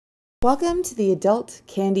Welcome to the Adult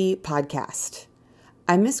Candy Podcast.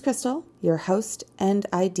 I'm Miss Crystal, your host and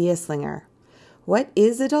idea slinger. What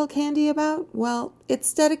is Adult Candy about? Well,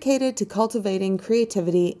 it's dedicated to cultivating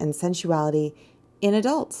creativity and sensuality in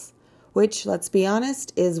adults, which, let's be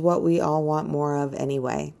honest, is what we all want more of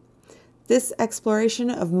anyway. This exploration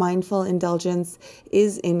of mindful indulgence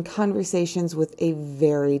is in conversations with a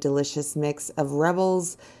very delicious mix of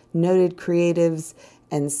rebels, noted creatives,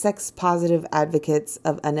 and sex-positive advocates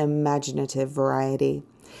of an imaginative variety.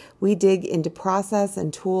 We dig into process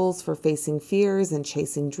and tools for facing fears and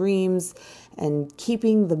chasing dreams and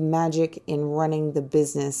keeping the magic in running the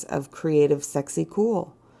business of creative, sexy,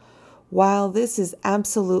 cool. While this is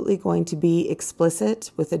absolutely going to be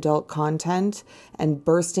explicit with adult content and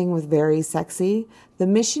bursting with very sexy, the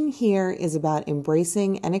mission here is about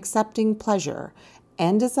embracing and accepting pleasure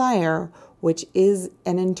and desire, which is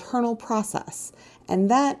an internal process. And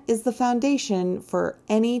that is the foundation for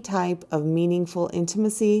any type of meaningful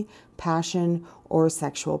intimacy, passion, or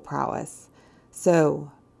sexual prowess. So,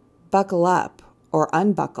 buckle up, or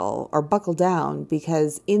unbuckle, or buckle down,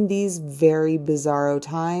 because in these very bizarro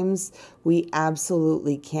times, we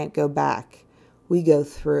absolutely can't go back. We go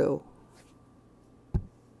through.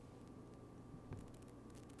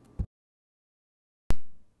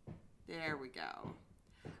 There we go.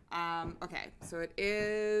 Okay, so it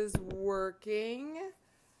is working.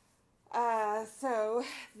 So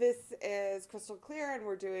this is Crystal Clear, and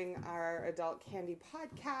we're doing our Adult Candy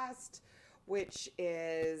Podcast, which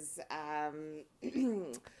is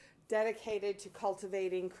dedicated to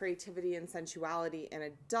cultivating creativity and sensuality in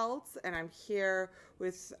adults. And I'm here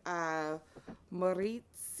with Maurizio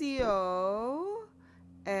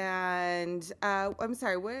and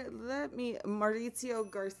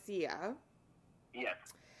Maurizio Garcia. Yes.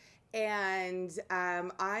 And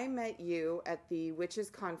I met you at the Witches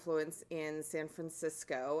Confluence in San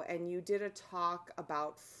Francisco, and you did a talk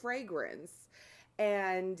about fragrance.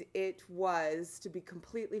 And it was, to be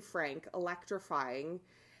completely frank, electrifying.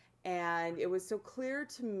 And it was so clear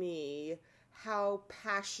to me how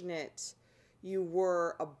passionate you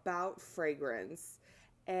were about fragrance.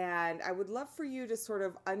 And I would love for you to sort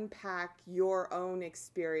of unpack your own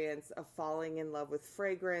experience of falling in love with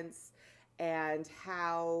fragrance and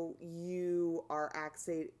how you are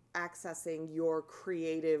accessing your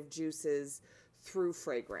creative juices through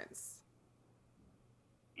fragrance.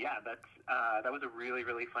 Yeah, that was a really,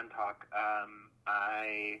 really fun talk.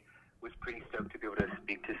 I was pretty stoked to be able to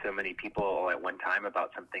speak to so many people all at one time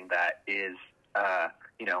about something that is,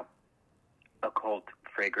 occult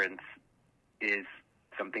fragrance is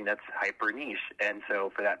something that's hyper niche. And so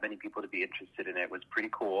for that many people to be interested in it was pretty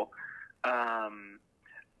cool.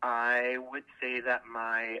 I would say that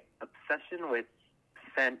my obsession with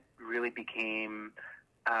scent really became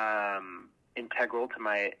integral to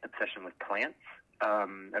my obsession with plants.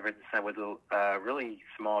 Ever since I was a really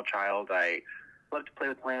small child, I loved to play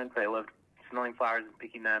with plants. I loved smelling flowers and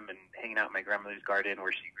picking them and hanging out in my grandmother's garden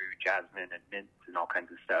where she grew jasmine and mint and all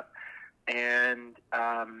kinds of stuff. And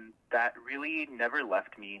that really never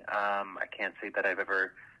left me. I can't say that it's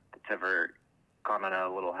ever gone on a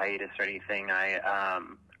little hiatus or anything. I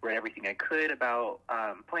read everything I could about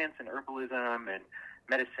plants and herbalism and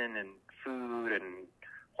medicine and food and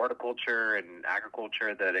horticulture and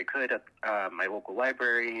agriculture that I could at my local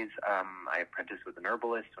libraries. I apprenticed with an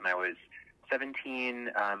herbalist when I was 17.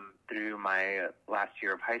 Through my last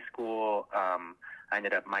year of high school, I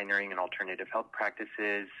ended up minoring in alternative health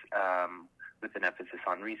practices with an emphasis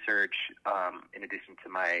on research, in addition to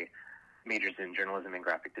my majors in journalism and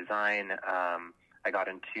graphic design. I got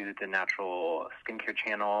into the natural skincare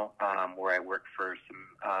channel, where I worked for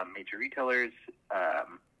some major retailers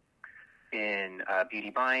in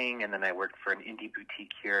beauty buying, and then I worked for an indie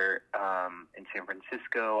boutique here in San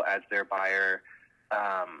Francisco as their buyer,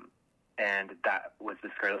 and that was the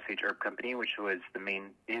Scarlet Sage Herb Company, which is the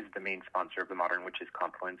main sponsor of the Modern Witches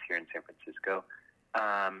Confluence here in San Francisco.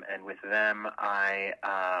 And with them, I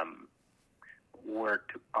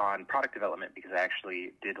worked on product development because I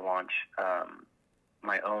actually did launch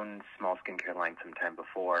my own small skincare line sometime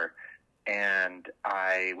before. And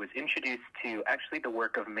I was introduced to actually the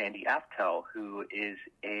work of Mandy Aftel, who is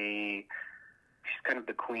she's kind of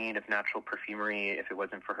the queen of natural perfumery. If it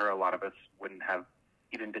wasn't for her, a lot of us wouldn't have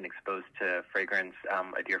even been exposed to fragrance.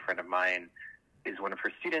 A dear friend of mine is one of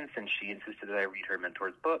her students, and she insisted that I read her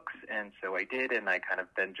mentor's books. And so I did, and I kind of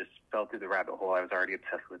then just fell through the rabbit hole. I was already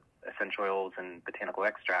obsessed with essential oils and botanical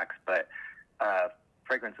extracts, but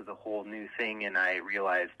fragrance is a whole new thing, and I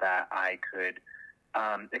realized that I could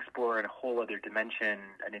explore a whole other dimension,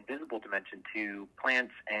 an invisible dimension to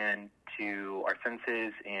plants and to our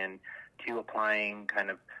senses and to applying kind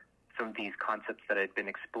of some of these concepts that I'd been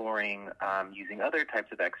exploring using other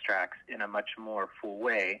types of extracts in a much more full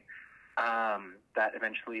way. That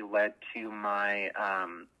eventually led to my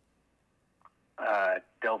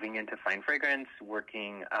delving into fine fragrance,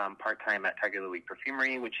 working part-time at Tiger Lily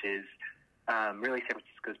Perfumery, which is really San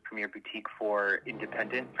Francisco's premier boutique for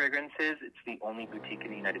independent fragrances. It's the only boutique in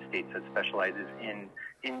the United States that specializes in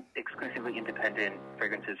exclusively independent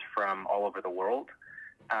fragrances from all over the world.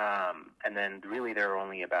 And then really there are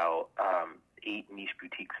only about 8 niche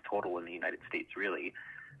boutiques total in the United States, really.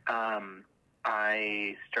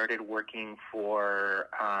 I started working for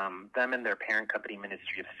them and their parent company,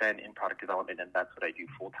 Ministry of Scent, in product development, and that's what I do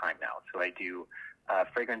full-time now. So I do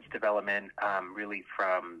fragrance development really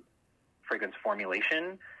from fragrance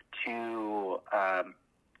formulation to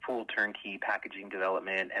full turnkey packaging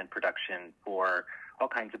development and production for all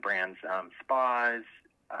kinds of brands, spas.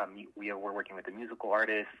 We're working with a musical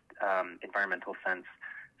artist, environmental scents,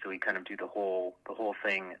 so we kind of do the whole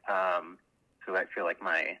thing. So I feel like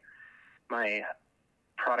my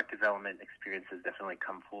product development experience has definitely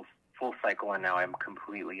come full cycle, and now I'm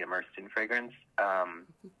completely immersed in fragrance.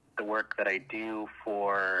 The work that I do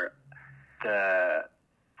for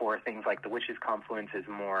things like the Witches Confluence is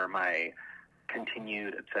more my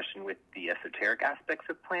continued obsession with the esoteric aspects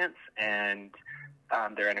of plants and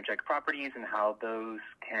their energetic properties and how those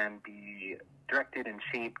can be directed and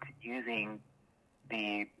shaped using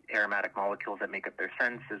the aromatic molecules that make up their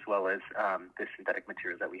scents, as well as the synthetic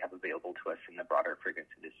materials that we have available to us in the broader fragrance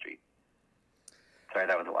industry. Sorry,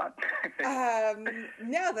 that was a lot.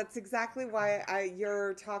 No, that's exactly why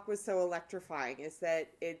your talk was so electrifying, is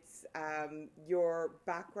that it's your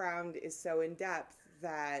background is so in depth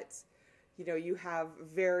that, you know, you have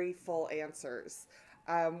very full answers,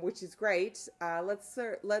 which is great. Let's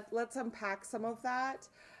unpack some of that.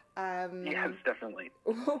 Yes, definitely.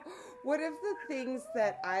 One of the things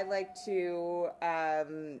that I like to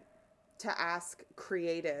ask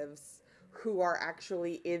creatives who are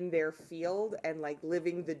actually in their field and like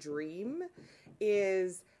living the dream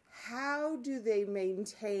is, how do they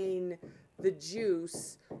maintain the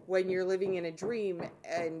juice when you're living in a dream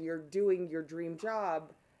and you're doing your dream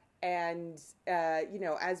job? And, you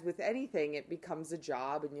know, as with anything, it becomes a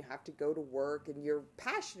job and you have to go to work and you're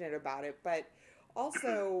passionate about it. But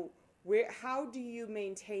also, how do you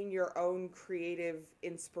maintain your own creative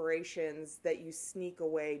inspirations that you sneak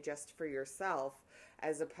away just for yourself,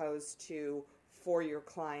 as opposed to for your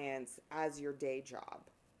clients as your day job?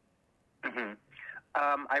 Mm-hmm.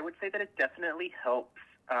 I would say that it definitely helps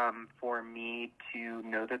for me to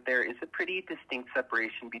know that there is a pretty distinct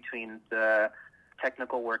separation between the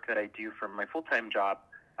technical work that I do for my full-time job,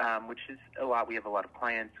 which is a lot. We have a lot of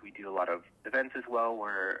clients. We do a lot of events as well.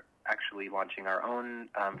 We're actually launching our own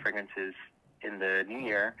fragrances in the new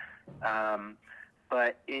year.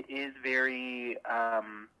 But it is very,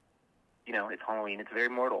 you know, it's Halloween. It's very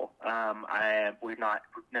mortal. We're not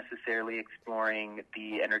necessarily exploring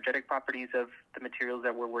the energetic properties of the materials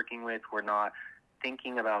that we're working with. We're not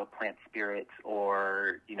thinking about plant spirits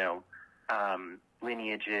or, you know,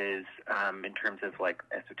 lineages in terms of like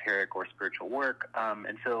esoteric or spiritual work.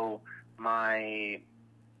 And so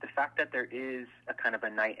the fact that there is a kind of a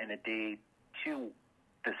night and a day to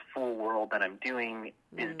this full world that I'm doing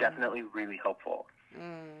is definitely really helpful.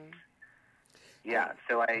 Yeah,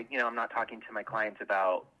 so I'm not talking to my clients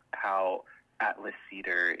about how Atlas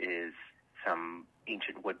cedar is some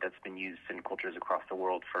ancient wood that's been used in cultures across the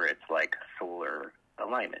world for its like solar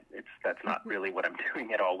alignment. That's not really what I'm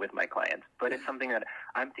doing at all with my clients, but it's something that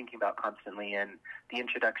I'm thinking about constantly. And the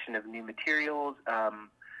introduction of new materials,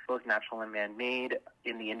 both natural and man-made,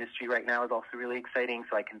 in the industry right now is also really exciting.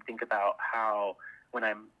 So I can think about how, when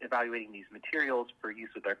I'm evaluating these materials for use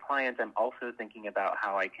with our clients, I'm also thinking about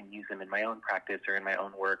how I can use them in my own practice or in my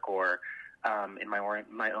own work or in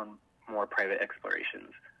my own more private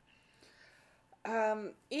explorations.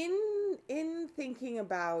 In thinking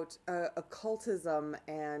about occultism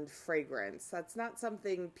and fragrance, that's not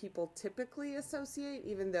something people typically associate,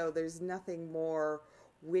 even though there's nothing more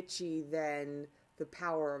witchy than the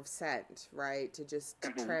power of scent, right? To just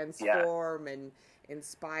transform and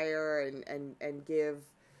inspire and give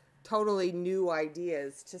totally new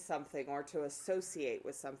ideas to something or to associate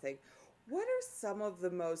with something. What are some of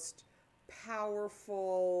the most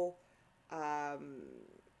powerful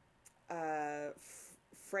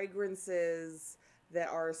fragrances that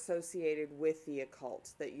are associated with the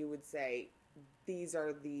occult that you would say these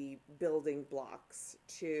are the building blocks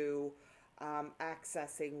to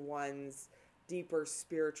accessing one's deeper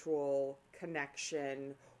spiritual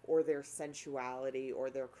connection or their sensuality or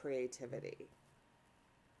their creativity?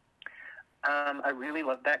 I really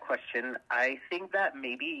love that question. I think that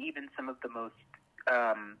maybe even some of the most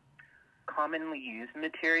commonly used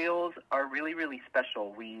materials are really, really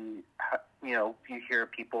special. You hear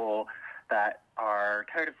people that are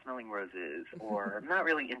tired of smelling roses, or not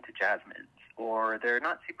really into jasmines, or they're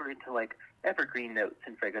not super into like evergreen notes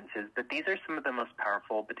and fragrances, but these are some of the most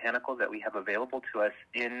powerful botanicals that we have available to us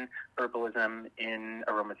in herbalism, in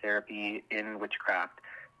aromatherapy, in witchcraft,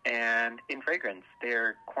 and in fragrance.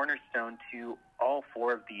 They're cornerstone to all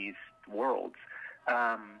four of these worlds.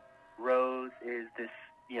 Rose is this,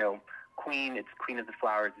 queen. It's queen of the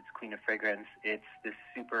flowers. It's queen of fragrance. It's this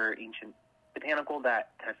super ancient botanical that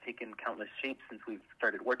has taken countless shapes since we've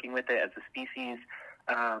started working with it as a species.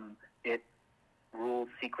 It rules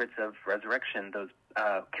secrets of resurrection, those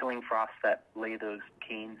killing frosts that lay those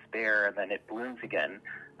canes bare, and then it blooms again.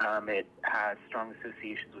 It has strong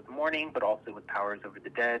associations with mourning, but also with powers over the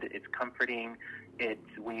dead. It's comforting.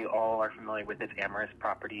 We all are familiar with its amorous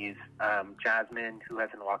properties. Jasmine, who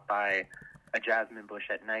hasn't walked by a jasmine bush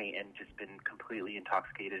at night and just been completely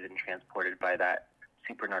intoxicated and transported by that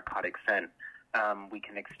super narcotic scent? We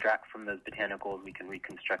can extract from those botanicals. We can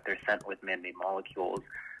reconstruct their scent with man-made molecules.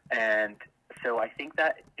 And so I think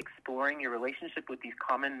that exploring your relationship with these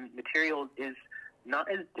common materials is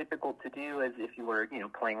not as difficult to do as if you were,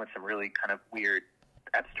 playing with some really kind of weird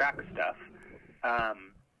abstract stuff.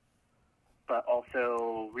 But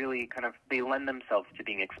also really kind of, they lend themselves to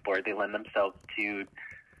being explored. They lend themselves to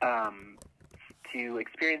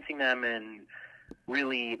experiencing them and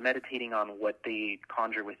really meditating on what they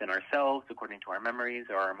conjure within ourselves according to our memories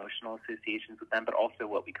or our emotional associations with them, but also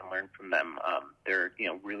what we can learn from them. They're,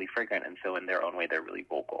 really fragrant, and so in their own way, they're really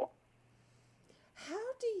vocal. How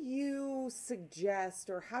do you suggest,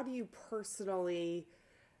 or how do you personally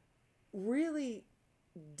really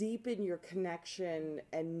deepen your connection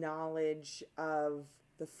and knowledge of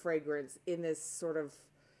the fragrance in this sort of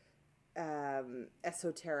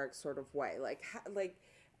esoteric sort of way?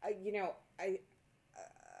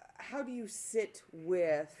 How do you sit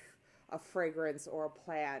with a fragrance or a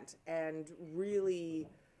plant and really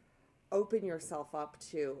open yourself up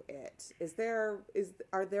to it?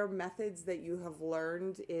 Are there methods that you have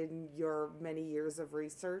learned in your many years of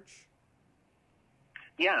research?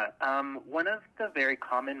 Yeah, one of the very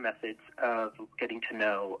common methods of getting to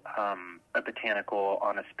know a botanical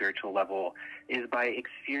on a spiritual level is by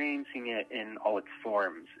experiencing it in all its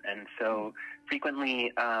forms. And so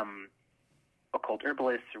frequently occult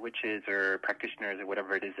herbalists or witches or practitioners or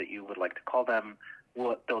whatever it is that you would like to call them,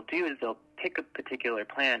 what they'll do is they'll pick a particular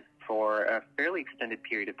plant for a fairly extended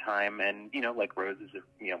period of time, and like roses,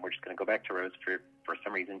 we're just going to go back to rose for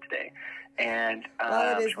some reason today, and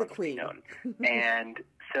it is the queen. And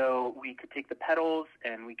so we could take the petals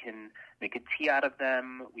and we can make a tea out of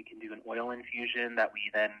them. We can do an oil infusion that we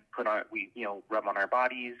then rub on our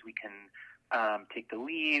bodies. We can take the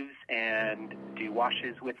leaves and do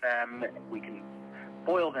washes with them. We can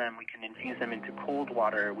boil them. We can infuse them into cold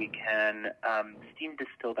water. We can steam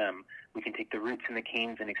distill them. We can take the roots and the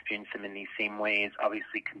canes and experience them in these same ways,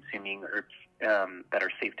 obviously consuming herbs that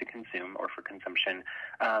are safe to consume or for consumption,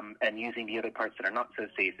 and using the other parts that are not so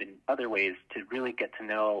safe in other ways to really get to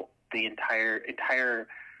know the entire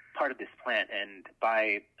part of this plant. And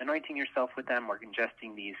by anointing yourself with them or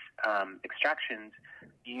ingesting these extractions,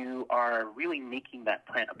 you are really making that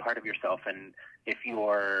plant a part of yourself. And if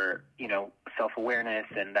your self-awareness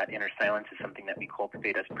and that inner silence is something that we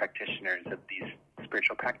cultivate as practitioners of these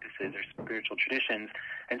spiritual practices or spiritual traditions,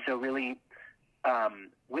 and so really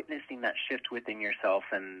witnessing that shift within yourself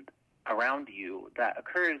and around you that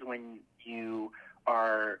occurs when you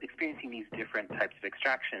are experiencing these different types of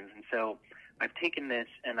extractions. And so I've taken this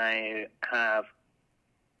and I have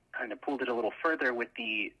kind of pulled it a little further with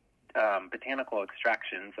the botanical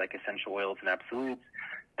extractions like essential oils and absolutes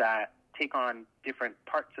that take on different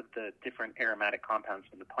parts of the different aromatic compounds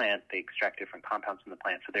from the plant. They extract different compounds from the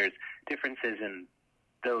plant. So there's differences in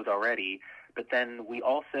those already. But then we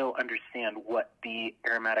also understand what the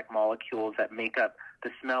aromatic molecules that make up the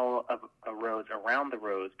smell of a rose around the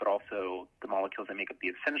rose, but also the molecules that make up the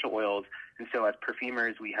essential oils. And so as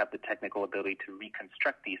perfumers, we have the technical ability to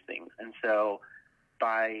reconstruct these things. And so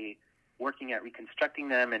by working at reconstructing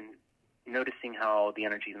them and noticing how the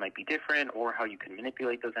energies might be different or how you can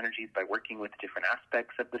manipulate those energies by working with different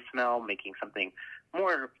aspects of the smell, making something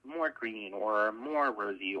more green or more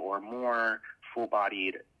rosy or more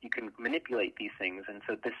full-bodied, you can manipulate these things. And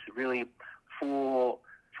so this really full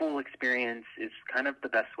experience is kind of the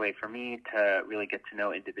best way for me to really get to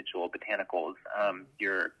know individual botanicals.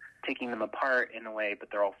 You're taking them apart in a way, but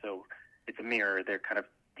it's a mirror. They're kind of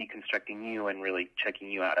deconstructing you and really checking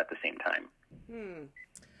you out at the same time.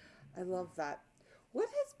 I love that. What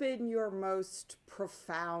has been your most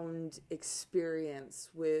profound experience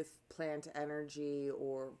with plant energy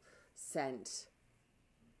or scent?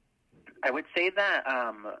 I would say that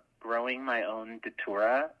growing my own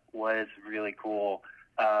datura was really cool.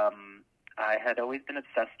 I had always been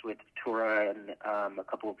obsessed with datura, and a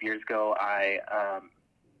couple of years ago, I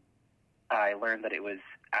learned that it was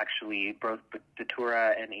actually both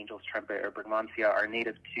datura and angel's trumpet or bergamoncia are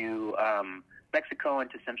native to Mexico and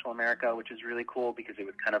to Central America, which is really cool because it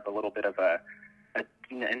was kind of a little bit of an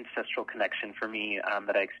ancestral connection for me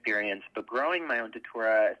that I experienced. But growing my own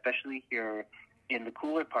datura, especially here in the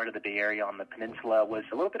cooler part of the Bay Area on the peninsula, was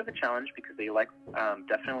a little bit of a challenge because they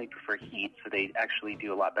definitely prefer heat, so they actually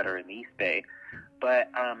do a lot better in the East Bay. But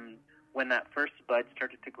when that first bud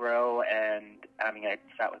started to grow, and I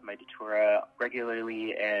sat with my datura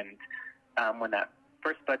regularly, and when that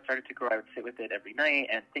first bud started to grow, I would sit with it every night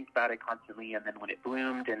and think about it constantly. And then when it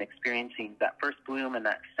bloomed, and experiencing that first bloom and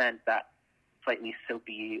that scent, that slightly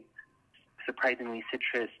soapy, surprisingly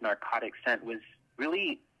citrus, narcotic scent, was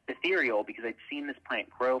really ethereal because I'd seen this plant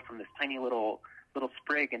grow from this tiny little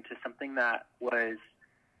sprig into something that was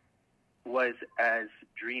as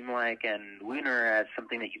dreamlike and lunar as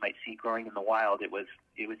something that you might see growing in the wild. It was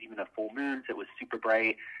even a full moon, so it was super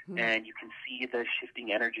bright, and you can see the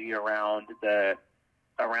shifting energy around the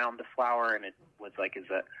flower, and it was like,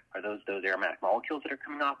 are those aromatic molecules that are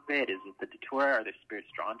coming off of it? Is it the datura? Are the spirits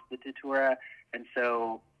drawn to the datura? And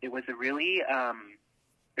so it was a really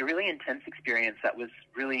intense experience that was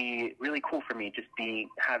really, really cool for me, just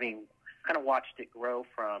having kind of watched it grow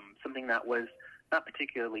from something that was not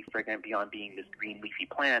particularly fragrant beyond being this green leafy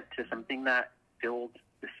plant to something that filled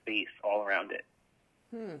the space all around it.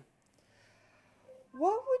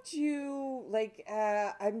 What would you like?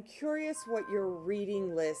 I'm curious what your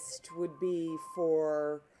reading list would be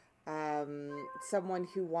for someone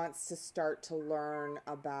who wants to start to learn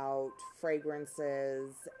about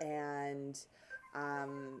fragrances and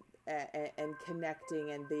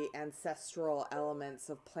connecting and the ancestral elements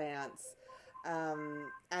of plants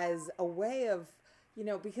as a way of,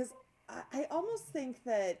 because I almost think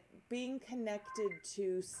that being connected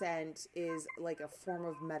to scent is like a form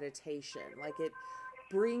of meditation. Like it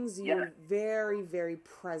brings you very, very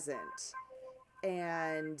present.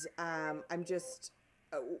 And I'm just,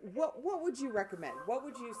 what would you recommend? What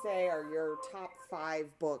would you say are your top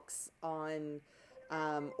 5 books on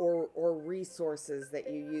or resources that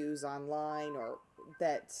you use online or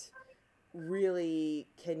that really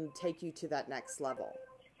can take you to that next level?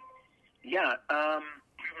 Yeah.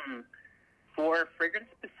 For fragrance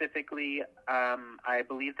specifically, I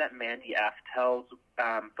believe that Mandy Aftel's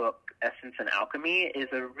book Essence and Alchemy is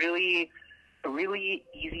a really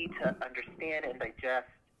easy to understand and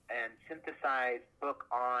digest and synthesize book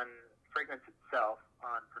on fragrance itself,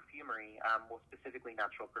 on perfumery, specifically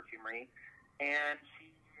natural perfumery. And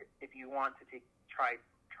if you want to try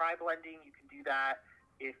blending, you can do that.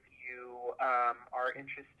 If you are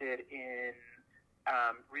interested in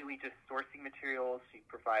really just sourcing materials, she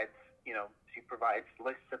provides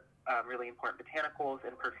lists of really important botanicals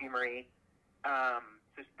in perfumery.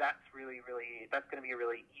 So that's going to be a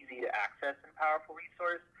really easy to access and powerful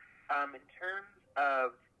resource. In terms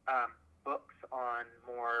of books on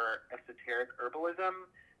more esoteric herbalism,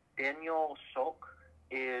 Daniel Schulk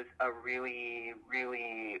is a really,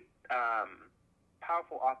 really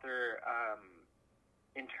powerful author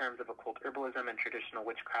in terms of occult herbalism and traditional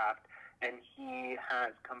witchcraft, and he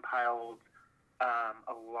has compiled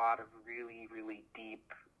a lot of really, really deep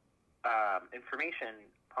information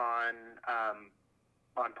on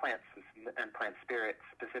plants and plant spirits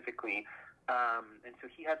specifically. And so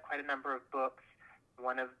he has quite a number of books.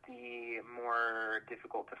 One of the more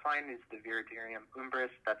difficult to find is the Viridarium Umbris.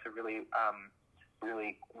 That's a really,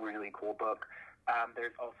 really, really cool book.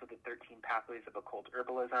 There's also the 13 Pathways of Occult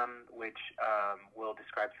Herbalism, which will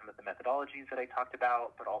describe some of the methodologies that I talked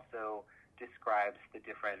about, but also describes the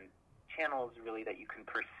different channels really that you can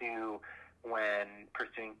pursue when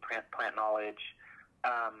pursuing plant knowledge.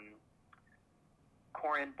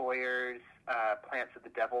 Corinne Boyer's Plants of the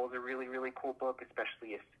Devil is a really, really cool book,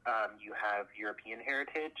 especially if you have European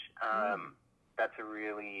heritage. That's a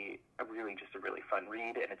really fun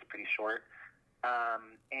read, and it's pretty short.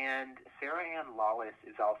 And Sarah Ann Lawless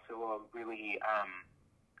is also a really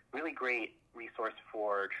great resource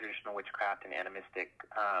for traditional witchcraft and animistic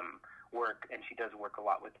work, and she does work a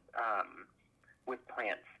lot with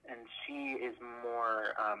plants. And she is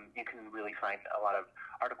more, you can really find a lot of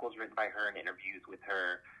articles written by her and interviews with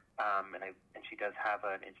her, and she does have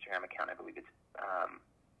an Instagram account. I believe it's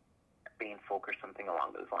Bane Folk or something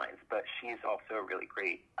along those lines. But she's also a really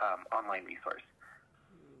great online resource.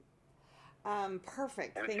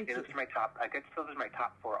 Perfect. And Thank you. those are my top. I guess those are my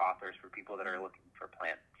top 4 authors for people that are looking for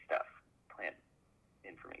plant stuff, plant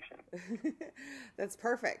information. That's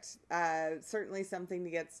perfect. Certainly something to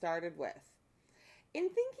get started with. In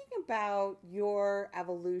thinking about your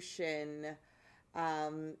evolution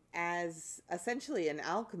as essentially an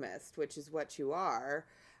alchemist, which is what you are,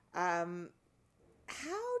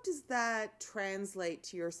 how does that translate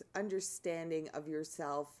to your understanding of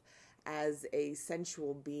yourself as a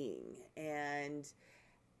sensual being? And,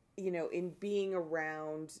 in being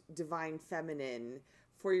around divine feminine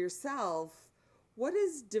for yourself, what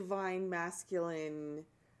does divine masculine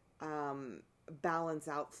balance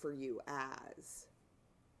out for you as?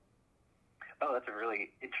 Oh, that's a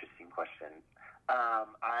really interesting question.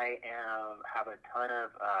 I have a ton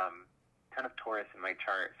of Taurus in my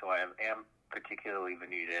chart, so I am particularly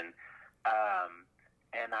Venusian,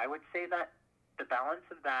 and I would say that the balance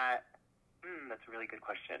of that. That's a really good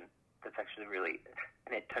question. That's actually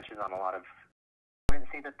and it touches on a lot of. I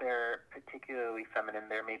wouldn't say that they're particularly feminine.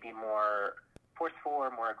 They're maybe more forceful or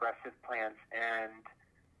more aggressive plants, and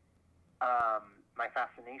my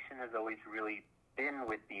fascination has always really been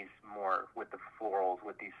with the florals,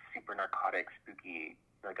 with these super narcotic, spooky,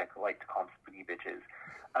 like I like to call them spooky bitches.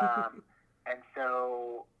 And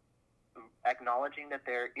so acknowledging that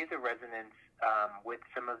there is a resonance with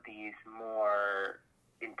some of these more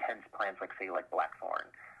intense plants, like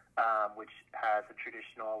blackthorn, which has a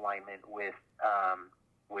traditional alignment with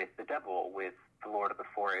the devil, with the Lord of the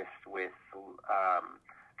Forest, with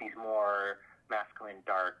these more masculine,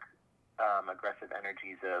 dark, aggressive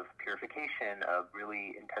energies of purification, of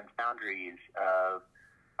really intense boundaries, of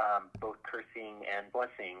both cursing and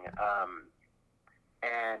blessing.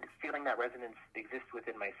 And feeling that resonance exists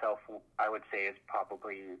within myself, I would say, is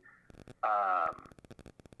probably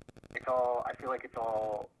I feel like it's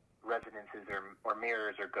all resonances or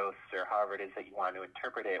mirrors or ghosts or however it is that you want to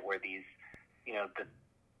interpret it, where these, the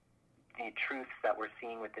truths that we're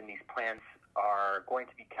seeing within these plants are going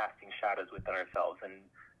to be casting shadows within ourselves, and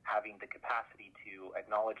having the capacity to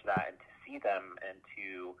acknowledge that and to see them and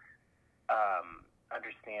to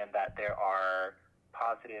understand that there are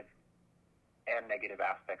positive and negative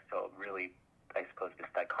aspects to really, I suppose, this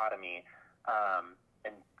dichotomy,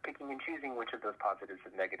 and picking and choosing which of those positives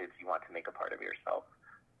and negatives you want to make a part of yourself.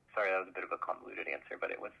 Sorry, that was a bit of a convoluted answer, but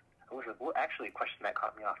it was actually a question that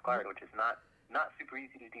caught me off guard, which is not super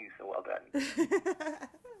easy to do, so well done.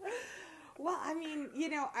 Well, I mean,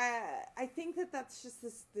 I think that's just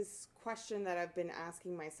this question that I've been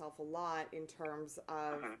asking myself a lot in terms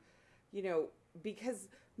of, because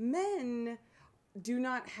men do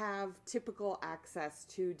not have typical access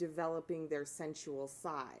to developing their sensual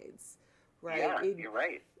sides, right? Yeah, you're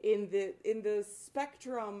right. In the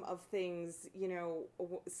spectrum of things,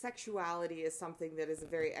 sexuality is something that is a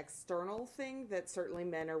very external thing that certainly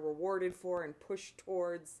men are rewarded for and pushed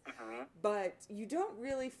towards. Mm-hmm. But you don't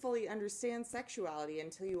really fully understand sexuality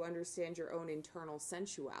until you understand your own internal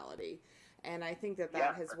sensuality. And I think that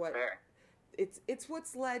has what fair. It's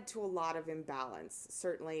what's led to a lot of imbalance,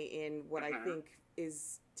 certainly in what I think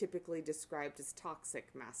is typically described as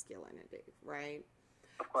toxic masculinity, right?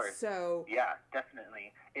 Of course. So yeah,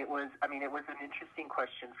 definitely. It was an interesting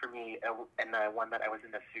question for me, and one that I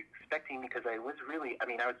wasn't necessarily expecting, because I was raised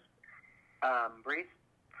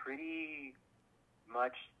pretty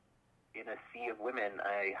much in a sea of women.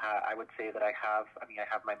 I would say that I have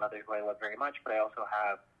my mother, who I love very much, but I also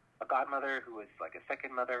have a godmother who was like a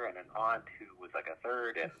second mother, and an aunt who was like a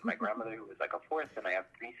third, and my grandmother who was like a fourth, and I have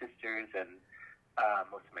 3 sisters, and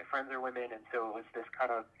most of my friends are women, and so it was this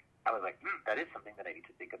kind of, I was like, that is something that I need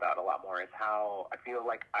to think about a lot more, is how I feel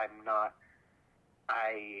like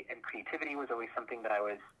and creativity was always something that I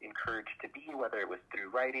was encouraged to be, whether it was through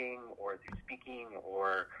writing or through speaking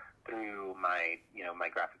or through my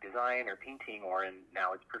graphic design or painting,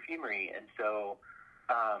 now it's perfumery. And so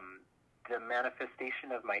the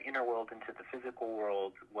manifestation of my inner world into the physical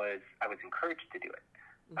world I was encouraged to do it.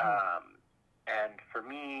 Mm-hmm. And for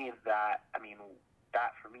me, that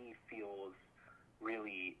for me feels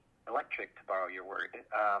really electric, to borrow your word.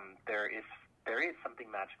 There is something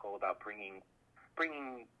magical about bringing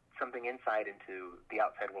something inside into the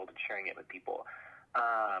outside world and sharing it with people.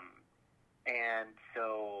 And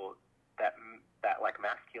so that like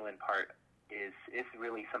masculine part is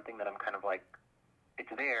really something that I'm kind of like,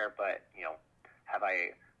 it's there, but have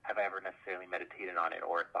I ever necessarily meditated on it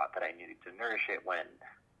or thought that I needed to nourish it when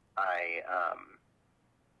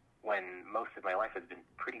most of my life has been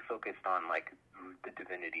pretty focused on like the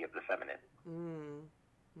divinity of the feminine.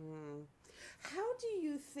 How do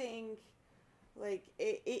you think, like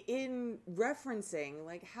in referencing,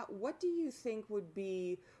 like what do you think would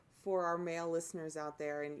be for our male listeners out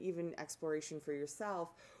there, and even exploration for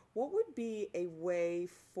yourself, what would be a way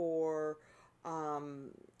for,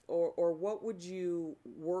 or what would you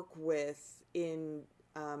work with in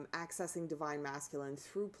accessing divine masculine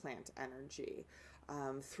through plant energy,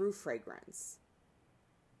 through fragrance?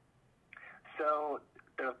 So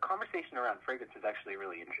the conversation around fragrance is actually a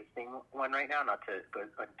really interesting one right now, not to go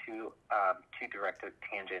on too direct a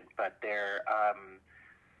tangent, but they're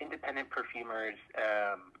independent perfumers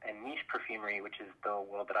and niche perfumery, which is the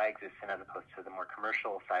world that I exist in as opposed to the more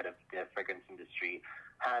commercial side of the fragrance industry,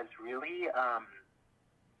 has really,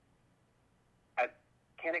 I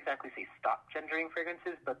can't exactly say stop gendering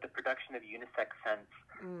fragrances, but the production of unisex scents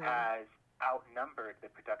has outnumbered the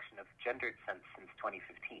production of gendered scents since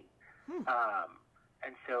 2015.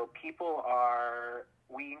 And so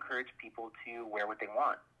we encourage people to wear what they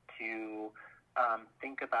want, to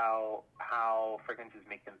think about how fragrances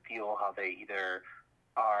make them feel, how they either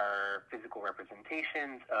are physical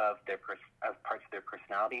representations of parts of their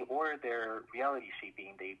personality or their reality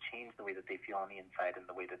shaping. They change the way that they feel on the inside and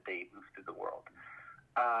the way that they move through the world.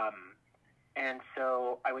 And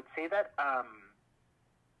so I would say that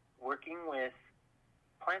working with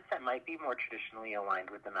plants that might be more traditionally aligned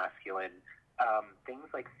with the masculine, things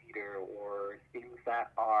like cedar or things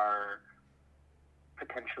that are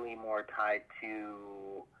potentially more tied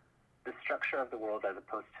to the structure of the world as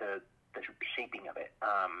opposed to the shaping of it.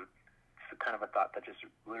 It's kind of a thought that just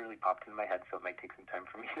literally popped in my head, so it might take some time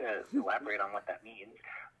for me to elaborate on what that means.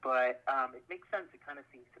 But it makes sense. It kind of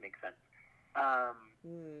seems to make sense.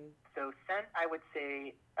 So scent, I would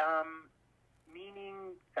say,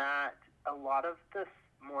 meaning that a lot of the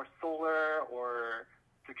more solar or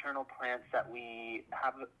fraternal plants that we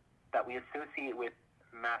associate with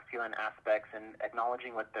masculine aspects and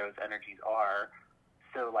acknowledging what those energies are.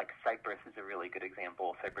 So like cypress is a really good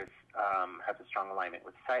example. Cypress has a strong alignment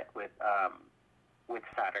with Saturn.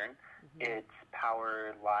 Mm-hmm. Its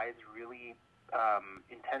power lies really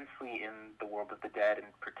intensely in the world of the dead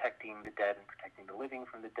and protecting the dead and protecting the living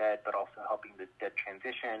from the dead, but also helping the dead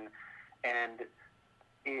transition. And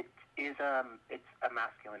it's a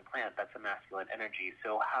masculine plant. That's a masculine energy.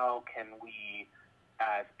 So how can we,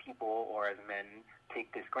 as people or as men,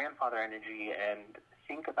 take this grandfather energy and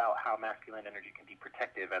think about how masculine energy can be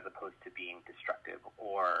protective as opposed to being destructive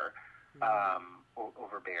or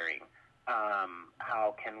overbearing?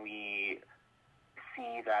 How can we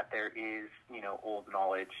see that there is, old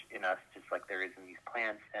knowledge in us just like there is in these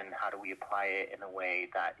plants, and how do we apply it in a way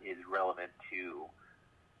that is relevant to,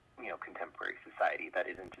 contemporary society, that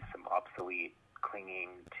isn't just some obsolete clinging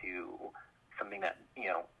to something that,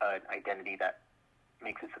 an identity that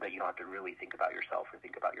makes it so that you don't have to really think about yourself or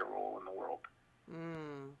think about your role in the world.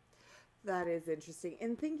 That is interesting.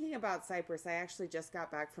 In thinking about cypress, I actually just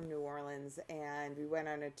got back from New Orleans and we went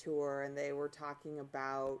on a tour, and they were talking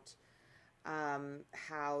about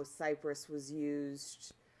how cypress was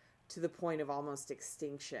used to the point of almost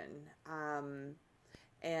extinction.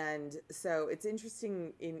 And so it's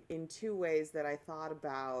interesting in two ways that I thought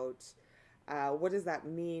about what does that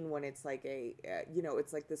mean when it's like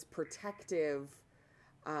it's like this protective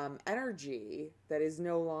energy that is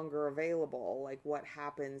no longer available. Like what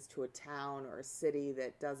happens to a town or a city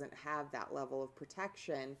that doesn't have that level of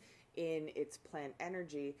protection in its plant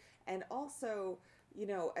energy. And also,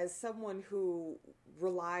 as someone who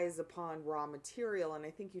relies upon raw material, and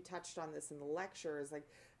I think you touched on this in the lecture, is like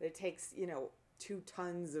it takes, 2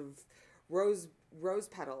 tons of rose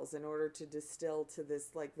petals in order to distill to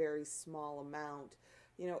this like very small amount.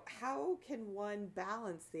 How can one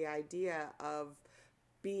balance the idea of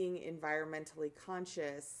being environmentally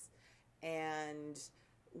conscious and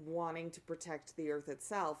wanting to protect the earth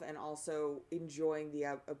itself and also enjoying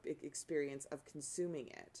the experience of consuming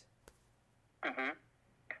it? Mm-hmm.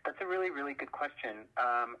 That's a really, really good question,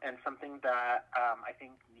 and something that I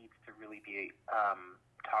think needs to really be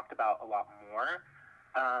talked about a lot more.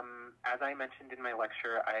 As I mentioned in my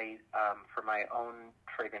lecture, I for my own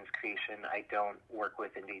fragrance creation, I don't work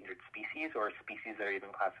with endangered species or species that are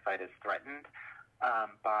even classified as threatened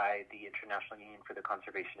by the International Union for the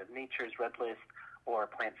Conservation of Nature's Red List, or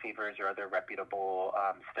Plant Savers, or other reputable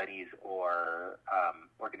studies or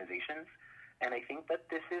organizations. And I think that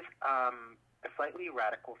this is a slightly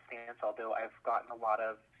radical stance, although I've gotten a lot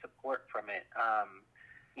of support from it.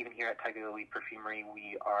 Even here at Tiger Lily Perfumery,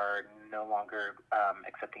 we are no longer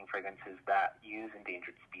accepting fragrances that use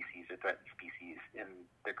endangered species or threatened species in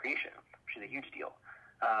their creation, which is a huge deal.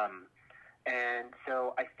 And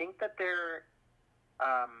so I think that there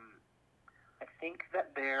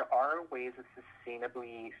are ways of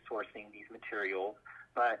sustainably sourcing these materials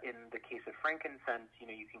But in the case of frankincense,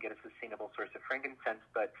 you can get a sustainable source of frankincense,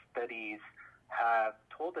 but studies have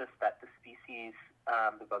told us that the species,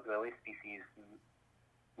 the Boswellia species,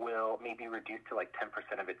 will maybe reduce to like 10%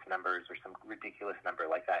 of its numbers or some ridiculous number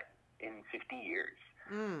like that in 50 years.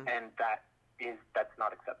 And that's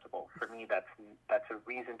not acceptable. For me, that's a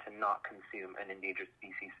reason to not consume an endangered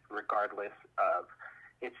species, regardless of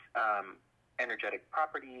its energetic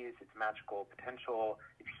properties, its magical potential,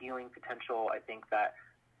 its healing potential. I think that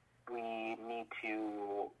we need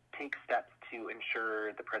to take steps to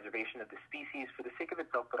ensure the preservation of the species for the sake of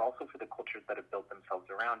itself, but also for the cultures that have built themselves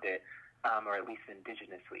around it, or at least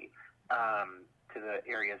indigenously, to the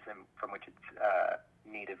areas from which it's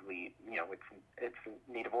natively, its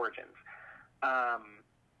native origins.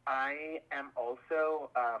 I am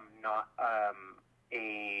also not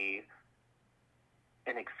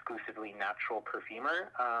an exclusively natural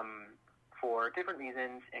perfumer for different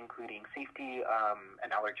reasons, including safety,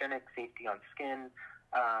 and allergenic safety on skin,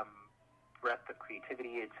 breadth of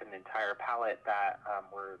creativity. It's an entire palette that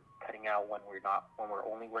we're cutting out when we're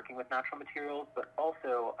only working with natural materials. But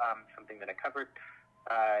also something that I covered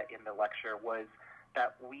in the lecture was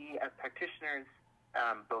that we as practitioners,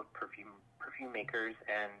 both perfume makers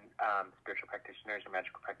and spiritual practitioners or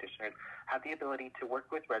magical practitioners, have the ability to work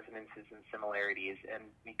with resonances and similarities, and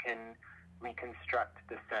we can reconstruct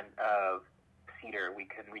the scent of cedar. We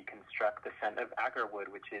can reconstruct the scent of agarwood,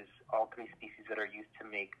 which is all three species that are used to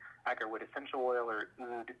make agarwood essential oil or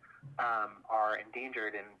oud are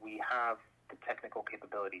endangered, and we have the technical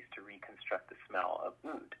capabilities to reconstruct the smell of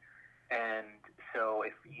oud. And so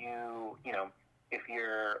if if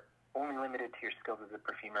you're only limited to your skills as a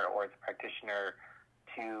perfumer or as a practitioner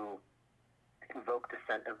to invoke the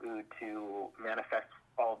scent of oud to manifest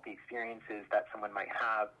all of the experiences that someone might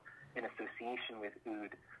have in association with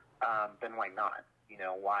oud, then why not?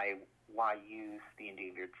 Why use the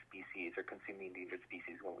endangered species or consume the endangered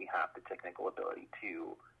species when we have the technical ability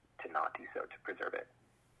to not do so, to preserve it?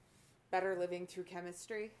 Better living through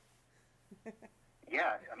chemistry?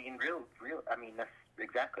 Yeah, that's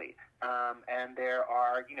exactly. And there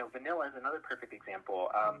are, vanilla is another perfect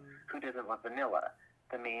example. Who doesn't love vanilla?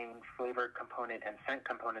 The main flavor component and scent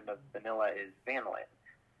component of vanilla is vanillin.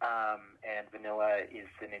 And vanilla is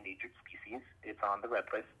an endangered species. It's on the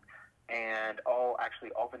red list. And all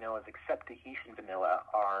vanillas except Tahitian vanilla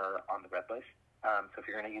are on the red list. So if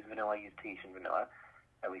you're going to use vanilla, use Tahitian vanilla,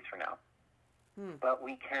 at least for now. But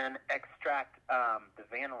we can extract the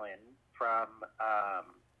vanillin from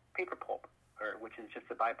paper pulp, which is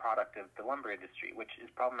just a byproduct of the lumber industry, which is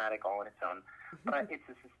problematic all on its own. But it's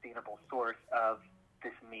a sustainable source of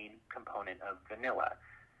this main component of vanilla.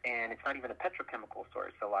 And it's not even a petrochemical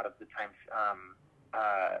source. A lot of the times,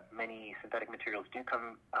 many synthetic materials do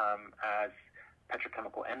come as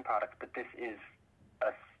petrochemical end products, but this is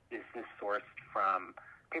sourced from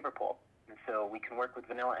paper pulp. And so we can work with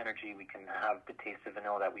vanilla energy. We can have the taste of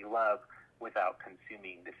vanilla that we love without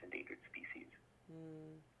consuming this endangered species.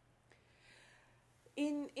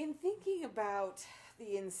 In thinking about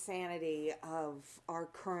the insanity of our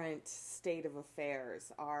current state of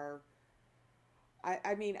affairs,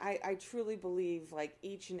 I truly believe like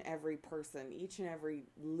each and every person, each and every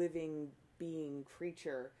living being,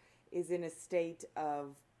 creature is in a state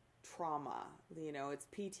of trauma. It's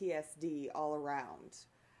PTSD all around.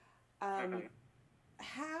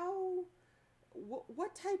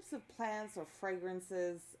 What types of plants or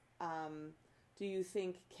fragrances do you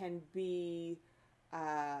think can be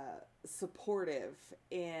supportive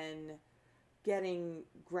in getting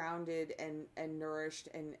grounded and nourished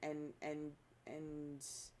and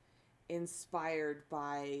inspired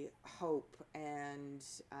by hope and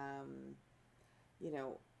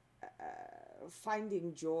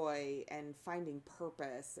finding joy and finding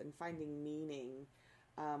purpose and finding meaning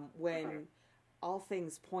when all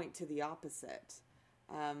things point to the opposite?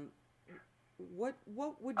 What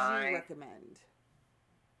would you recommend?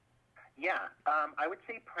 Yeah, I would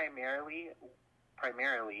say primarily,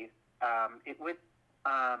 it would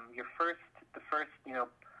the first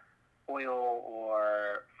oil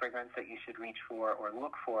or fragrance that you should reach for or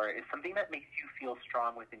look for is something that makes you feel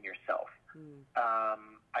strong within yourself.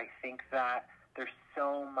 I think that there's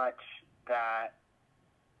so much that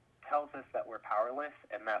tells us that we're powerless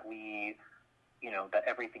and that we, that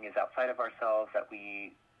everything is outside of ourselves, that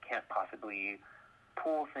we can't possibly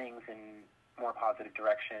pull things in more positive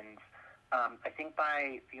directions. I think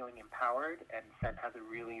by feeling empowered, and scent has a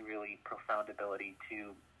really, really profound ability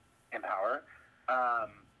to empower,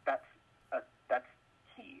 that's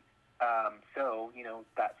key. So,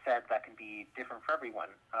 that said, that can be different for everyone.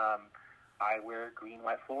 I wear green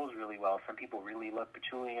wet fulls really well. Some people really love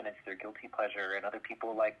patchouli and it's their guilty pleasure, and other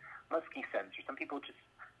people like musky scents, or some people just,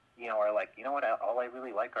 are like, all I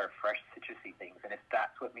really like are fresh citrusy things. And if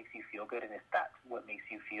that's what makes you feel good, and if that's what makes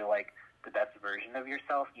you feel like the best version of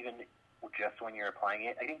yourself, even just when you're applying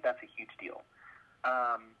it, I think that's a huge deal.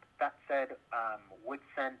 That said, wood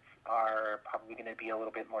scents are probably going to be a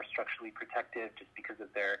little bit more structurally protective just because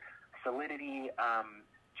of their solidity.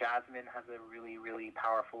 Jasmine has a really, really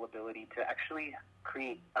powerful ability to actually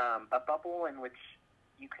create a bubble in which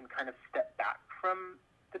you can kind of step back from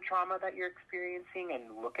the trauma that you're experiencing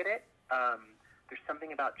and look at it. There's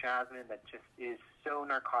something about jasmine that just is so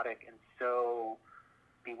narcotic and so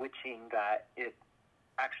bewitching that it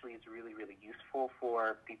actually is really, really useful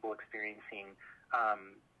for people experiencing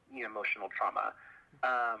emotional trauma.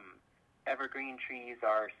 Evergreen trees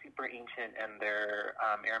are super ancient, and their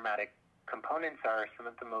aromatic components are some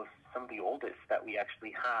of the oldest that we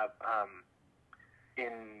actually have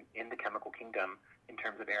in the chemical kingdom in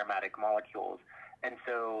terms of aromatic molecules. And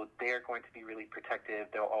so they are going to be really protective.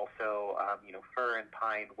 They'll also, fir and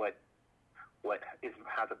pine,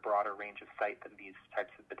 has a broader range of sight than these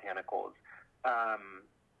types of botanicals.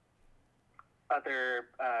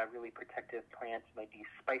 Other really protective plants might be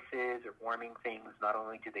spices or warming things. Not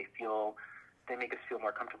only do they make us feel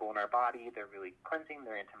more comfortable in our body, they're really cleansing,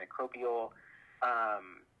 they're antimicrobial.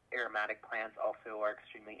 Aromatic plants also are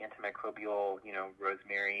extremely antimicrobial.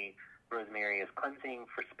 Rosemary is cleansing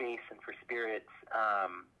for space and for spirits.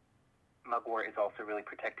 Mugwort is also really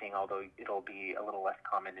protecting, although it'll be a little less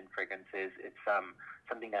common in fragrances. It's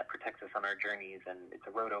something that protects us on our journeys, and it's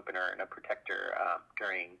a road opener and a protector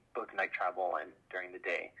during both night travel and during the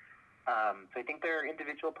day. So I think there are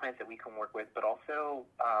individual plants that we can work with, but also,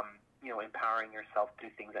 empowering yourself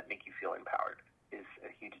through things that make you feel empowered is a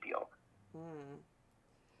huge deal.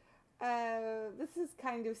 This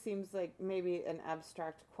kind of seems like maybe an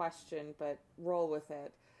abstract question, but roll with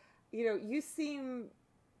it. You seem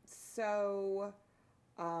so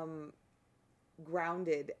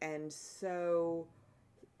grounded and so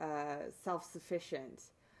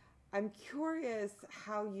self-sufficient. I'm curious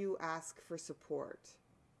how you ask for support.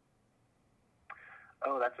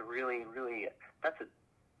 Oh, that's a really, really, that's an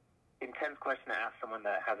intense question to ask someone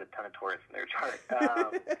that has a ton of Taurus in their chart.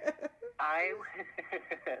 So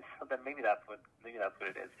then maybe that's what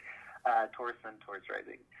it is. Taurus Sun, Taurus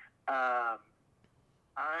rising.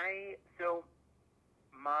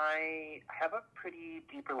 I have a pretty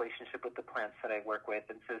deep relationship with the plants that I work with,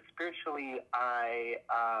 and so spiritually, I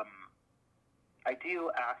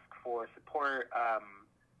do ask for support.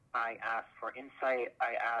 I ask for insight.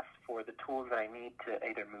 I ask for the tools that I need to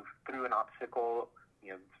either move through an obstacle.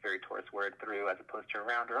 It's a very Taurus word, through, as opposed to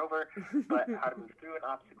around or over, but how to move through an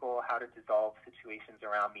obstacle, how to dissolve situations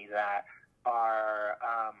around me that are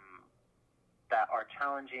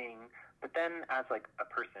challenging. But then, as like a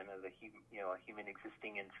person, as a human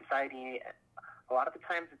existing in society, a lot of the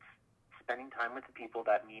times it's spending time with the people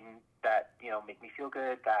that make me feel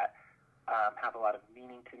good, that have a lot of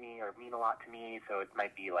meaning to me or mean a lot to me. So it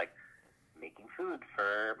might be like making food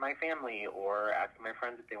for my family, or asking my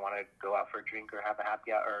friends if they want to go out for a drink or have a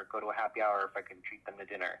happy hour, or go to a happy hour, if I can treat them to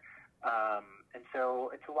dinner. And so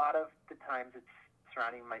it's a lot of the times it's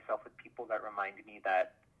surrounding myself with people that remind me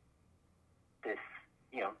that this,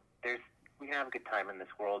 we can have a good time in this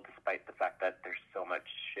world despite the fact that there's so much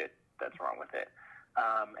shit that's wrong with it.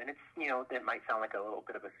 And it's, it might sound like a little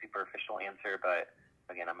bit of a superficial answer, but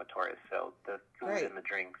again, I'm a Taurus, so the food and the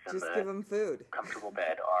drinks and just give them food. Comfortable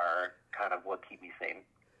bed are kind of what keep me sane.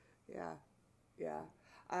 Yeah.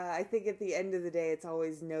 I think at the end of the day, it's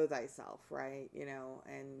always know thyself, right?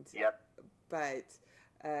 And yep. But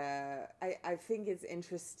I think it's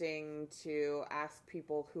interesting to ask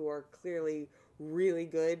people who are clearly really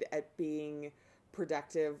good at being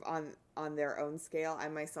productive on their own scale. I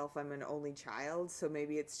myself, I'm an only child, so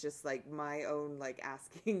maybe it's just like my own, like,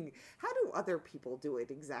 asking, how do other people do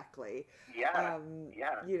it exactly? Yeah.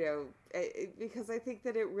 Because I think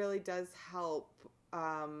that it really does help,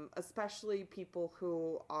 especially people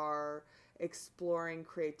who are exploring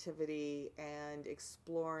creativity and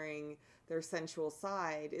exploring their sensual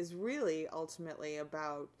side, is really ultimately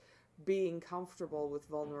about being comfortable with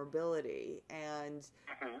vulnerability, and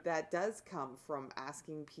that does come from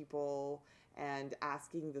asking people and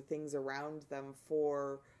asking the things around them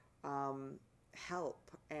for help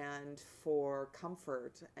and for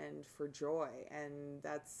comfort and for joy, and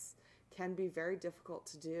that's can be very difficult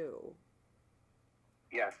to do.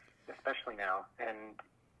 Yes, especially now, and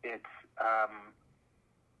it's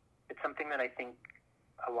something that I think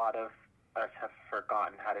a lot of us have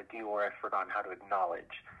forgotten how to do, or have forgotten how to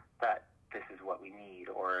acknowledge that this is what we need,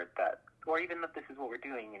 or that or even if this is what we're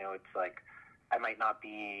doing, it's like I might not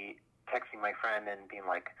be texting my friend and being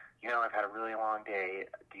like, I've had a really long day.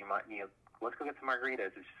 Do you mind, let's go get some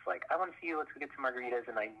margaritas. It's just like, I want to see you. Let's go get some margaritas.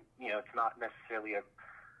 And it's not necessarily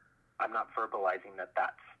I'm not verbalizing that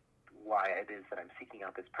that's why it is that I'm seeking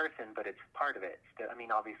out this person, but it's part of it. I mean,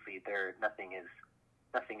 obviously nothing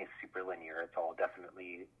is super linear. It's all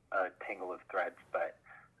definitely a tangle of threads, but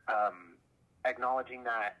acknowledging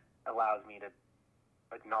that allows me to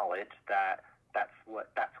acknowledge that that's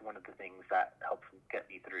one of the things that helps get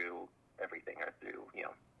me through everything, or through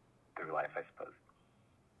life, I suppose.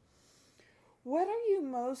 What are you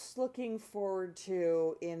most looking forward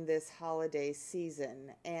to in this holiday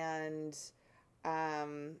season? And,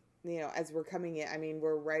 as we're coming in, I mean,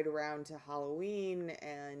 we're right around to Halloween,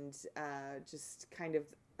 and just kind of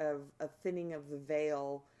a thinning of the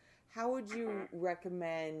veil. How would you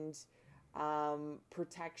recommend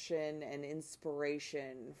protection and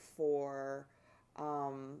inspiration for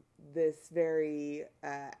this very,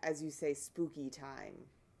 as you say, spooky time?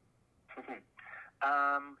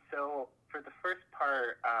 So for the first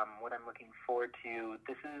part, what I'm looking forward to,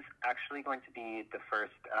 this is actually going to be the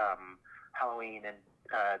first Halloween and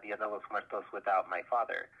Dia de los Muertos without my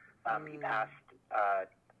father. He passed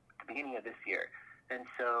at the beginning of this year. And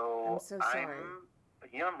so I'm so sorry.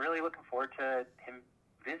 I'm really looking forward to him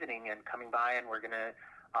visiting and coming by, and we're going to,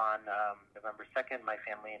 on November 2nd, my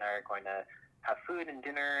family and I are going to have food and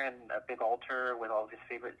dinner and a big altar with all of his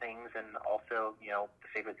favorite things, and also,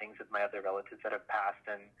 the favorite things of my other relatives that have passed.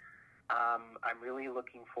 And I'm really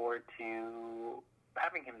looking forward to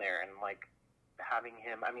having him there, and having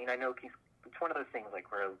him. I mean, I know it's one of those things where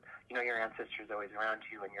your ancestors are always around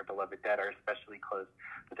you, and your beloved dead are especially close.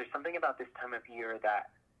 But there's something about this time of year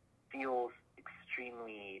that feels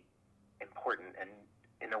extremely important, and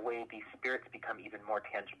in a way, these spirits become even more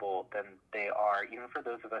tangible than they are, even for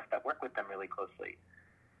those of us that work with them really closely.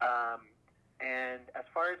 And as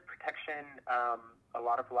far as protection, a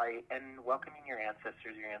lot of light and welcoming your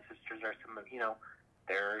ancestors. Your ancestors are some of,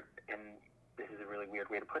 they're, and this is a really weird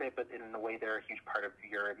way to put it, but in a way, they're a huge part of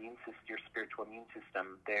your immune system, your spiritual immune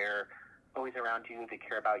system. They're always around you. They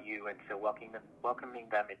care about you. And so welcoming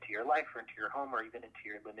them into your life, or into your home, or even into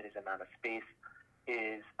your limited amount of space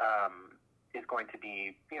is going to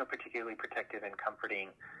be, particularly protective and comforting.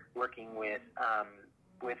 Working with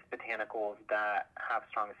botanicals that have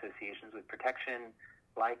strong associations with protection,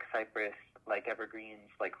 like cypress, like evergreens,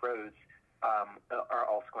 like rose, are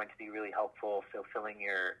also going to be really helpful. So filling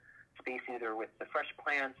your space either with the fresh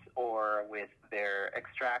plants or with their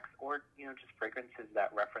extracts, or just fragrances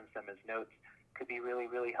that reference them as notes, could be really,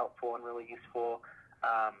 really helpful and really useful.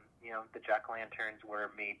 The jack-o'-lanterns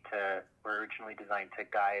were originally designed to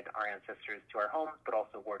guide our ancestors to our homes, but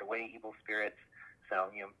also ward away evil spirits. So,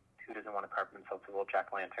 who doesn't want to carve themselves a little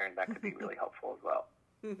jack-o'-lantern? That could be really helpful as well.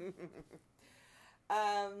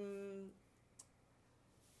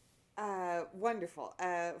 Wonderful.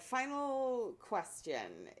 Final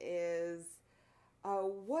question is,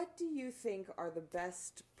 what do you think are the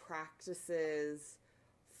best practices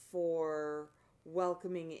for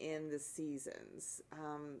welcoming in the seasons?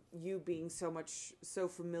 You being so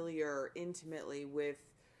familiar intimately with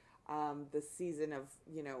the season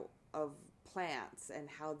of plants and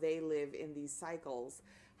how they live in these cycles,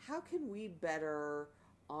 how can we better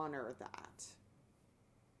honor that?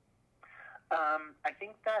 I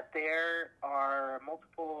think that there are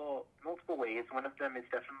multiple ways. One of them is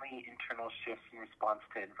definitely internal shifts in response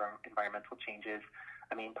to environmental changes.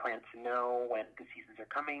 I mean, plants know when the seasons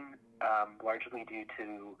are coming, largely due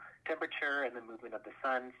to temperature and the movement of the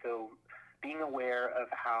sun. So being aware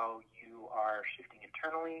of how you are shifting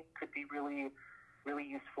internally could be really, really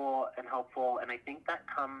useful and helpful. And I think that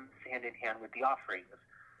comes hand in hand with the offerings,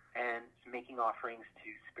 and making offerings to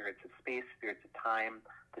spirits of space, spirits of time,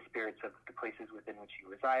 the spirits of the places within which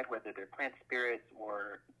you reside, whether they're plant spirits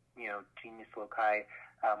or, genius loci,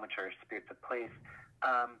 which are spirits of place.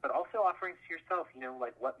 But also offerings to yourself,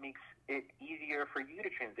 what makes it easier for you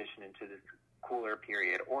to transition into this cooler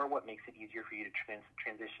period, or what makes it easier for you to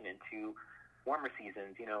transition into warmer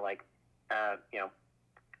seasons,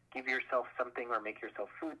 give yourself something or make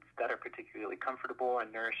yourself foods that are particularly comfortable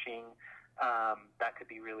and nourishing. That could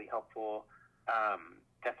be really helpful.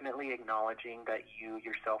 Definitely acknowledging that you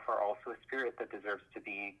yourself are also a spirit that deserves to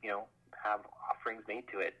be, have offerings made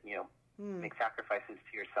to it, make sacrifices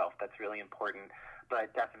to yourself. That's really important.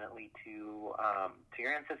 But definitely to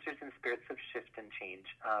your ancestors and spirits of shift and change.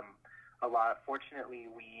 Fortunately,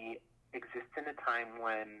 we exist in a time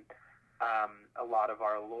when a lot of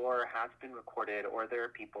our lore has been recorded, or there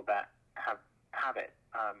are people that have it,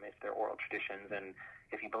 if they're oral traditions. And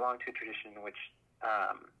if you belong to a tradition in which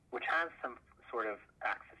which has some sort of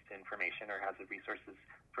access to information or has the resources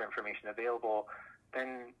for information available,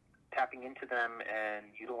 then tapping into them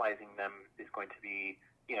and utilizing them is going to be,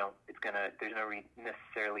 there's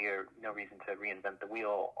necessarily no reason to reinvent the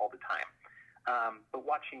wheel all the time. But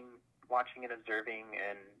watching and observing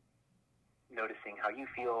and noticing how you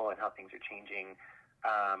feel and how things are changing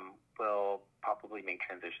will probably make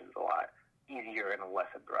transitions a lot easier and less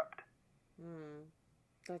abrupt.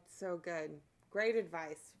 That's so good. Great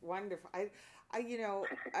advice. Wonderful. I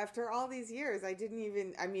after all these years,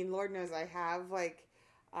 Lord knows I have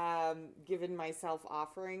given myself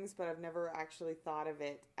offerings, but I've never actually thought of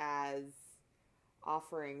it as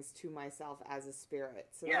offerings to myself as a spirit.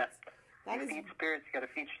 So yeah. You feed spirits, you got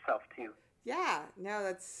to feed yourself too. Yeah, no,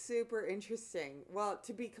 that's super interesting. Well,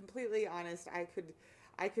 to be completely honest, I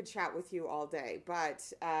could chat with you all day,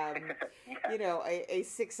 but yeah. A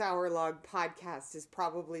 6-hour long podcast is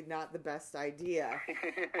probably not the best idea.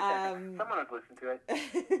 Someone would listen to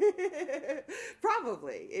it.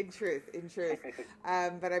 Probably, in truth.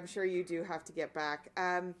 But I'm sure you do have to get back.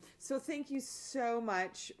 So thank you so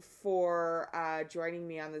much for joining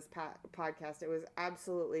me on this podcast. It was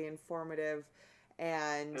absolutely informative.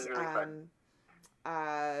 And it was really fun.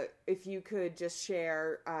 If you could just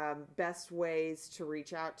share best ways to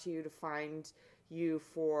reach out to you, to find you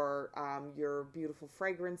for your beautiful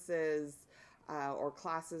fragrances or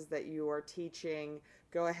classes that you are teaching,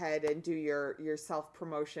 go ahead and do your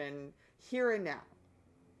self-promotion here and now.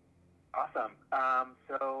 Awesome.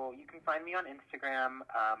 So you can find me on Instagram.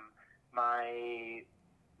 My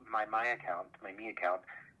account, my me account,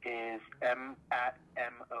 is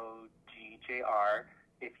 @MOGJR.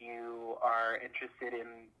 If you are interested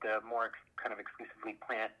in the more kind of exclusively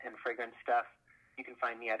plant and fragrance stuff, you can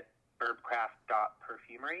find me at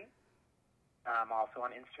herbcraft.perfumery. I'm also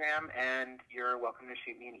on Instagram, and you're welcome to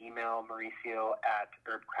shoot me an email,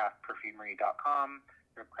 Mauricio@herbcraftperfumery.com.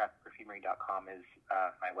 Herbcraftperfumery.com is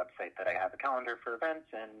my website that I have a calendar for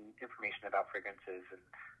events and information about fragrances and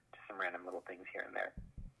just some random little things here and there.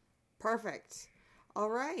 Perfect. All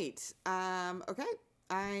right. Okay.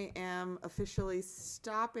 I am officially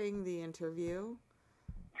stopping the interview.